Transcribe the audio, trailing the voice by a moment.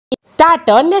start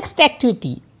our next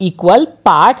activity, equal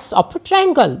parts of a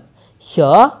triangle.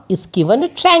 Here is given a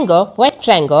triangle, white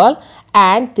triangle,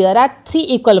 and there are 3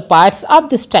 equal parts of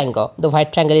this triangle. The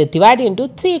white triangle is divided into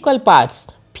 3 equal parts.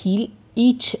 Fill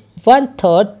each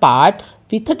 1/3 part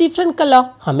with a different color.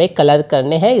 हमें colour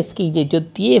करने हैं इसकी ये जो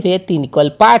दिए हुए 3 equal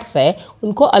parts है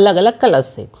उनको अलग अलग कलर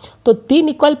से. तो 3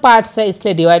 इक्वल पार्ट्स है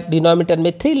इसलिए डिनोमिनेटर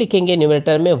में 3 लिखेंगे,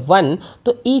 न्यूमरेटर में 1.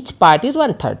 तो ईच पार्ट इज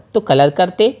 1/3. तो कलर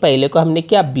करते पहले को हमने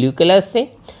किया ब्लू कलर से,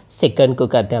 सेकंड को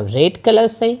करते हम रेड कलर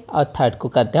से और थर्ड को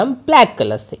करते हम ब्लैक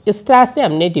कलर से. इस तरह से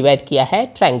हमने डिवाइड किया है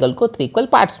ट्राइंगल को 3 इक्वल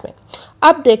पार्ट्स में.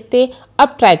 अब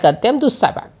ट्राई करते हैं हम दूसरा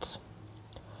पार्ट.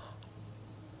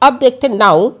 अब देखते हैं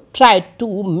now try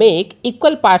to make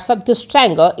equal parts of this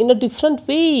triangle in a different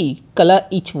way. Colour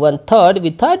each 1/3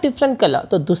 with a different colour.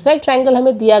 तो दूसरा ट्रायंगल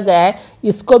हमें दिया गया है,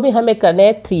 इसको भी हमें करने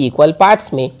हैं 3 इक्वल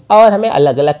पार्ट्स में और हमें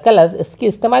अलग अलग कलर्स इसके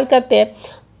इस्तेमाल करते हैं.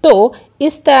 तो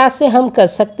इस तरह से हम कर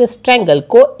सकते हैं इस ट्रायंगल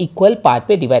को इक्वल पार्ट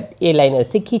पे डिवाइड. ये लाइन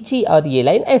ऐसे खींची और ये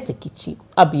लाइन ऐसे खींची.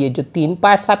 अब ये जो 3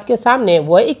 पार्ट्स आपके सामने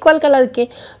वो है इक्वल कलर के.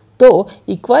 तो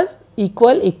इक्वल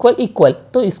इक्वल इक्वल इक्वल.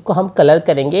 तो इसको हम कलर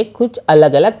करेंगे कुछ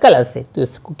अलग अलग कलर से. तो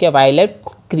इसको क्या वायलेट,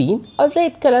 ग्रीन और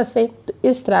रेड कलर से. तो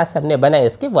इस तरह से हमने बनाया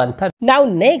इसके 1/3. Now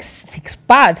next 6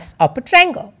 parts of a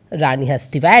triangle. Rani has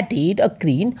divided a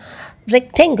green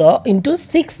rectangle into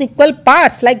 6 equal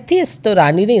parts like this. तो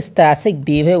रानी ने इस तरह से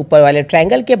दिए हुए ऊपर वाले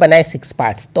ट्रायंगल के बनाए 6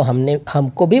 पार्ट्स. तो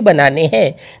हमको भी बनाने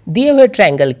हैं दिए हुए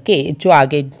ट्रायंगल के जो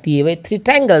आगे दिए हुए 3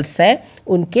 ट्रायंगल्स हैं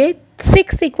उनके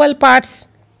 6 इक्वल पार्ट्स.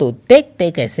 तो देखते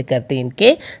कैसे करते हैं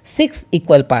इनके 6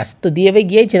 इक्वल पार्ट्स. तो दिए हुए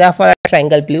ये जिराफ वाला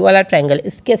ट्रायंगल, ब्लू वाला ट्रायंगल,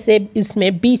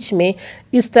 इसमें बीच में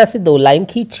इस तरह से 2 लाइन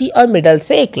खींची और मिडल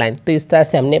से 1 लाइन. तो इस तरह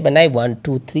से हमने बनाए 1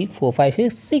 2 3 4 5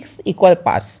 6 इक्वल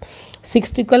पार्ट्स.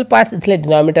 6 इक्वल पार्ट्स इसलिए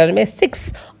डिनोमिनेटर में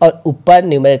 6 और ऊपर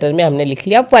न्यूमरेटर में हमने लिख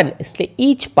लिया 1, इसलिए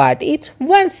ईच पार्ट इज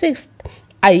 1/6.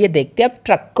 आइए देखते हैं अब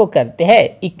ट्रक को करते हैं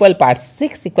इक्वल पार्ट्स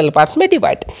 6 इक्वल पार्ट्स में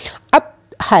डिवाइड. अब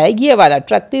है ये वाला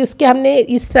ट्रक, तो इसके हमने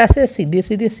इस तरह से सीधी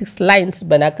 6 लाइंस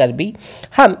बनाकर भी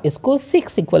हम इसको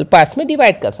 6 इक्वल पार्ट्स में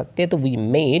डिवाइड कर सकते हैं. तो we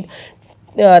made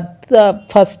the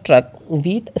first truck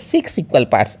with 6 equal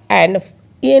parts and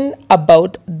in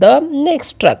about the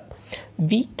next truck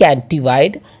we can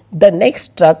divide the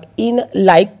next truck in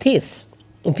like this.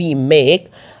 We make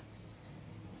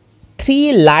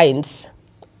 3 lines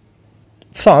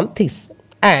from this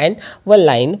and 1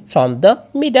 line from the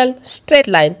middle straight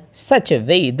line. Such a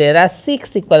way there are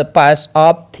 6 equal parts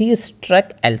of this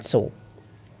truck also.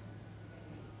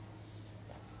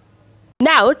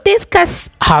 Now discuss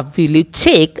how will you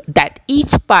check that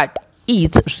each part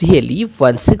is really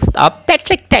 1/6 of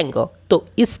that rectangle. तो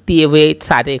इस दिए हुए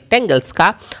सारे rectangles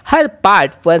का हर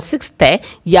part 1/6 है,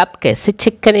 ये आप कैसे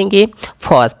चेक करेंगे?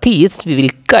 For this we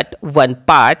will cut one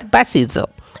part by scissor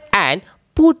and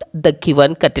put the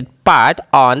given cutted part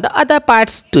on the other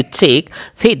parts to check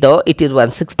whether it is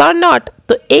 1/6 or not.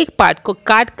 तो एक पार्ट को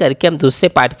काट करके हम दूसरे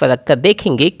पार्ट पर रखकर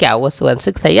देखेंगे क्या वो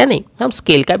 1/6 है या नहीं. हम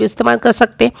स्केल का भी इस्तेमाल कर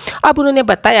सकते हैं. अब उन्होंने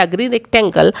बताया ग्रीन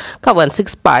रेक्टेंगल का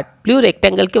 1/6 पार्ट ब्लू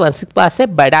रेक्टेंगल के 1/6 पार्ट से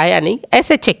बड़ा है या नहीं,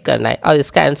 ऐसे चेक करना है और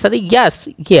इसका आंसर है यस,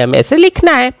 ये हमें ऐसे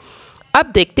लिखना है.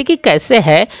 अब देखते कि कैसे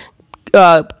है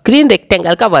ग्रीन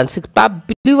रेक्टेंगल का 1/6 पार्ट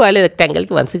ब्लू वाले रेक्टेंगल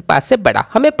के 1/6 पार्ट से बड़ा.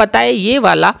 हमें पता है ये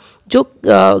वाला जो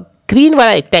ग्रीन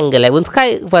वाला रेक्टेंगल है उसका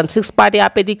 1/6 पार्ट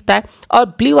यहाँ पे दिखता है और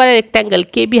ब्लू वाले रेक्टेंगल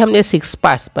के भी हमने 6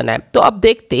 पार्ट्स बनाए. तो अब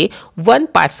देखते 1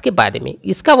 पार्ट्स के बारे में.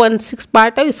 इसका 1/6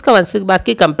 पार्ट है, इसका 1/6 पार्ट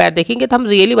की कंपेयर देखेंगे तो हम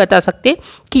रियली बता सकते हैं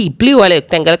कि ब्लू वाले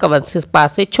रेक्टेंगल का 1/6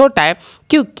 पार्ट से छोटा है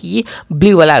क्योंकि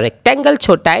ब्लू वाला रेक्टेंगल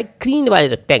छोटा है ग्रीन वाले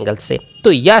रेक्टेंगल से.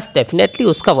 तो यस डेफिनेटली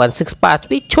उसका 1/6 पार्ट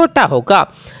भी छोटा होगा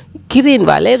ग्रीन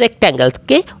वाले रेक्टेंगल्स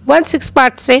के 1/6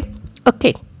 पार्ट से.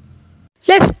 Okay,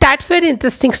 let's start very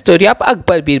interesting story of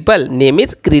Akbar Birbal. Name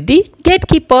is greedy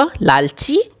gatekeeper,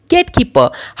 लालची गेटकीपर.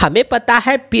 हमें पता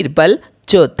है बीरबल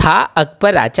जो था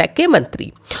अकबर राजा के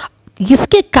मंत्री.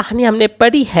 इसकी कहानी हमने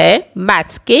पढ़ी है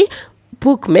मैथ्स के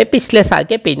बुक में पिछले साल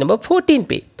के पेज नंबर 14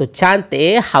 पे. तो जानते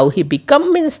हैं हाउ ही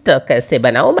बिकम मिनिस्टर, कैसे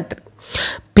बनाओ मंत्री.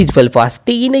 Birbal was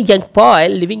teen young boy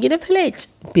living in a village.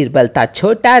 Birbal था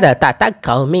छोटा, रहता था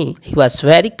गांव में. He was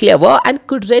very clever and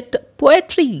could read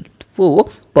poetry. वो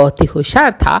बहुत ही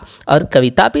होशियार था और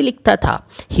कविता भी लिखता था.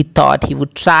 He thought he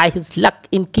would try his luck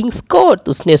in king's court.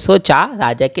 उसने सोचा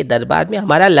राजा के दरबार में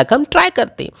हमारा लक हम ट्राई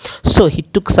करते. So he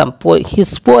took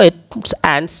his poems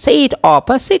and set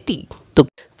off a city. तो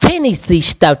When he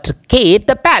reached out to gate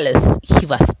the palace, he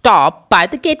was stopped by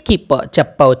the gatekeeper.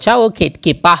 जब पहुंचा वो गेट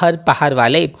के बाहर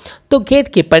वाले तो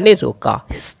गेटकीपर ने रोका.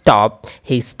 He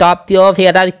stopped there.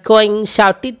 Where are you going?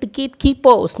 Shouted the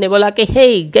gatekeeper. उसने बोला कि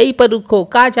hey, गई पर रुको,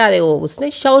 कहाँ जा रहे हो?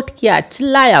 उसने शाउट किया,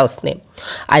 चिल्लाया उसने.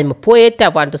 I'm a poet. I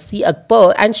want to see Akbar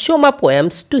and show my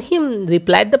poems to him.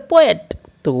 Replied the poet.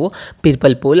 तो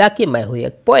बीरबल बोला कि मैं हूँ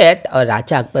एक पोएट और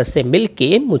राजा अकबर से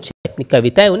मिलके मुझे अपनी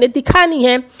कविताएं उन्हें दिखानी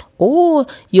है. Oh,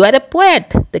 you are a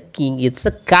poet. The king is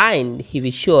a kind. He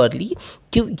will surely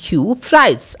give you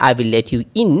prize. I will let you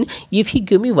in if you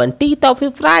give me 1/10 of your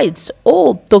prize.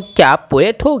 Oh, तो क्या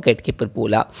पोएट हो? गेटकीपर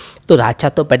बोला. तो राजा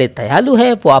तो बड़े दयालु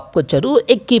है, वो आपको जरूर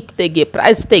एक गिफ्ट देंगे,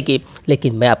 प्राइज देंगे,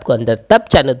 लेकिन मैं आपको अंदर तब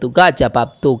जाने दूंगा जब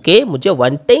आप दोगे मुझे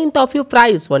 1/10 ऑफ योर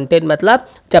प्राइज. 1/10 मतलब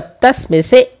जब 10 में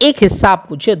से एक हिस्सा आप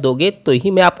मुझे दोगे तो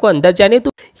ही मैं आपको अंदर जाने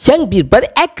दूँ. Young Birbal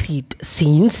agreed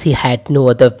since he had no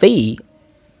other way.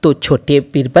 तो छोटे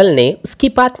बीरबल ने उसकी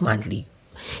बात मान ली.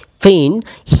 When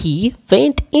he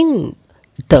went in,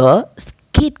 the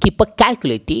gatekeeper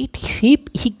calculated.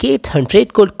 He gets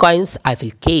 100 gold coins. I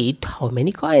will get how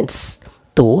many coins?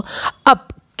 तो अब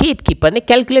गेटकीपर ने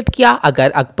कैलकुलेट किया,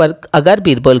 अगर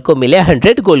बीरबल को मिले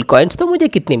 100 गोल्ड कॉइन्स तो मुझे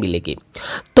कितने मिलेंगे.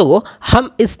 तो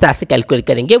हम इस तरह से कैलकुलेट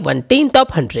करेंगे. 1/10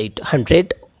 ऑफ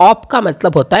 100 ऑफ का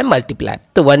मतलब होता है मल्टीप्लाई.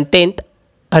 तो 1/10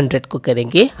 100 को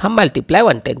करेंगे हम मल्टीप्लाई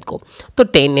 1/10 को. तो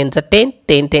 10 × 10,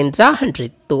 10 × 100.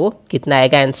 तो कितना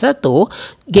आएगा आंसर? तो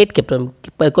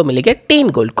गेटकीपर को मिलेगा 10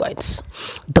 gold coins.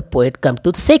 The poet come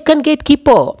to the second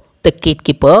gatekeeper. The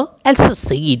gatekeeper also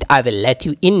said, I will let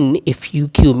you in if you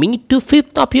give me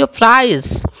 2/5 of your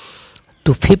prize.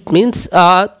 2/5 means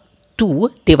 2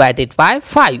 divided by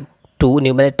 5. 2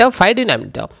 numerator, 5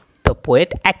 denominator. The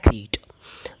poet agreed.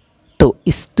 तो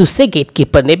इस दूसरे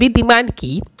gatekeeper ने भी demand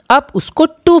की. अब उसको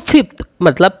 2/5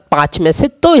 मतलब 5 में से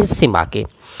 2 हिस्से मांगे.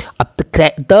 अब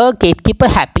the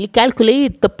gatekeeper happily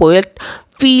calculate. The poet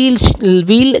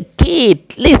will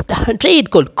get least 100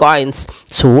 gold coins.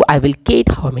 So I will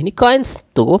get how many coins?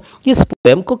 तो इस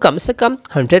पोएम को कम से कम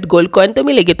 100 गोल्ड कॉइन तो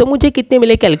मिलेगी. तो मुझे कितने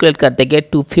मिले कैलकुलेट कर देंगे.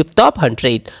 2/5 ऑफ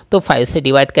 100. तो 5 से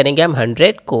डिवाइड करेंगे हम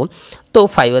 100 को. तो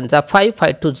 5 1 = 5,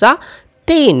 5 2 =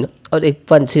 10 और एक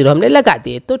 1 0 हमने लगा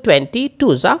दिए. तो 20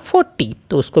 2 = 40.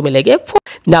 तो उसको मिलेंगे 4.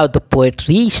 Now the poet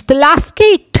reached the last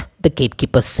gate. The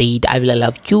gatekeeper said, I will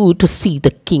allow you to see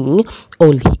the king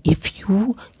only if you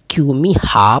give me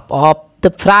half of the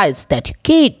prize that you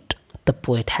get. The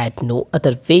poet had no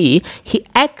other way. He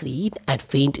agreed and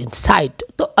went inside.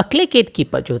 तो अगले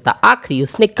gatekeeper जो था आखिरी,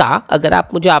 उसने कहा अगर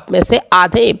आप मुझे आप में से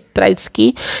आधे प्राइस की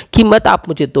कीमत आप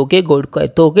मुझे दोगे, गोल्ड को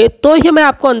दोगे, तो ही मैं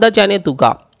आपको अंदर जाने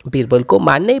दूंगा. बीरबल को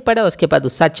मानना ही पड़ा. उसके बाद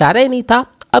उसका चारा ही नहीं था.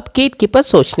 अब गेटकीपर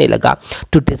सोचने लगा.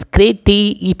 To this great day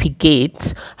if he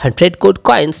gets 100 gold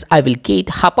coins I will get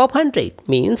half of 100.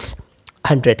 Means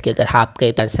 100 के अगर हाफ का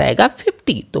आंसर आएगा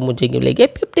 50 तो मुझे मिलेंगे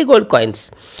 50 गोल्ड कॉइन्स.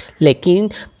 लेकिन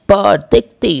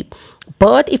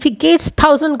but if he gets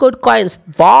 1000 gold coins,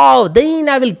 wow, then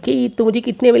I will get. तो मुझे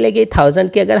कितने मिलेंगे? 1000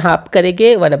 के अगर हाफ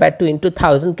करेंगे 1/2 ×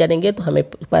 1000 करेंगे तो हमें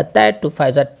पता है 2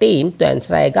 5 = 10. तो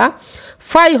आंसर आएगा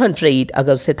 500.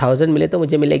 अगर उससे 1000 मिले तो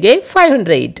मुझे मिलेंगे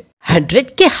 500. 100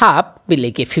 के हाफ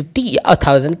मिलेंगे 50 और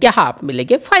 1000 के हाफ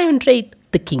मिलेंगे 500.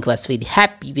 The king was very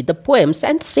happy with the poems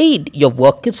and said, your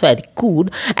work is very good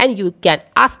and you can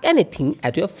ask anything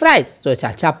at your price. तो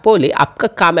चाचा बोले आपका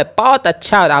काम है बहुत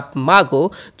अच्छा और आप मांगो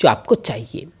जो आपको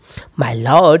चाहिए. My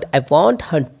lord, I want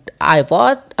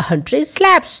 100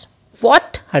 slaps.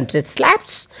 What? 100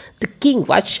 slaps? The king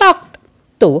was shocked.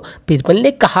 तो बीरबल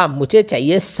ने कहा मुझे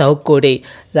चाहिए 100 कोड़े.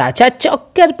 राजा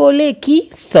चौंक कर बोले कि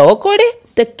 100 कोड़े?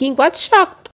 The king was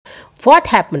shocked. What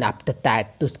happened after that?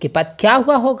 तो उसके बाद क्या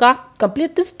हुआ होगा?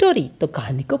 Complete the story. तो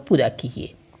कहानी को पूरा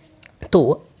कीजिए. तो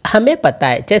हमें पता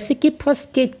है जैसे कि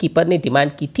फर्स्ट गेटकीपर ने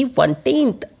डिमांड की थी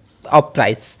 1/10 ऑफ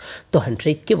प्राइस. तो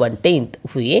 100 के 1/10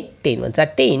 हुए 10 1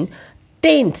 = 10,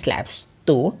 10 स्लैब्स.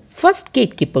 तो फर्स्ट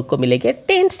गेटकीपर को मिलेंगे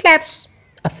 10 स्लैब्स.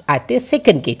 अब आते हैं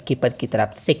सेकंड गेटकीपर की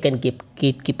तरफ. सेकंड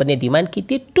गेटकीपर ने डिमांड की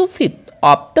थी 2/5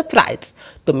 ऑफ द प्राइस.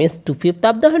 तो मीन्स 2/5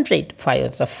 ऑफ द 100. 5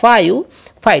 1 = 5,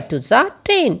 5 2 =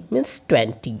 10 मीन्स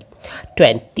 20.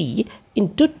 20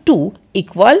 × 2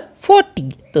 =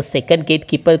 40. तो सेकंड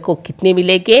गेटकीपर को कितने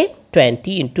मिलेंगे?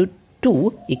 20 ×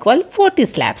 2 = 40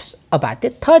 स्लैब्स. अब आते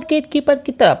थर्ड गेटकीपर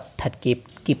की तरफ. थर्ड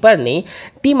गेटकीपर ने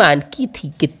डिमांड की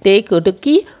थी कितने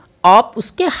की? ऑफ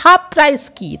उसके हाफ प्राइस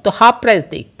की. तो हाफ प्राइस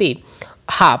देखते,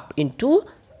 हाफ इंटू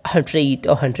 100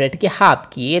 और 100 के हाफ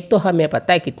किए तो हमें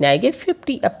पता है कितने आएंगे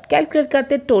 50. अब कैलकुलेट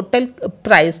करते टोटल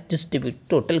प्राइस डिस्ट्रीब्यूट,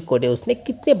 टोटल कोड़े उसने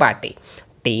कितने बांटे?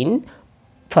 10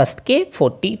 फर्स्ट के,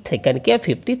 40 सेकंड के और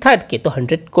 50 थर्ड के. तो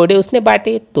 100 कोड़े उसने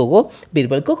बांटे. तो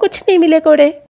बीरबल को कुछ नहीं मिले कोड़े.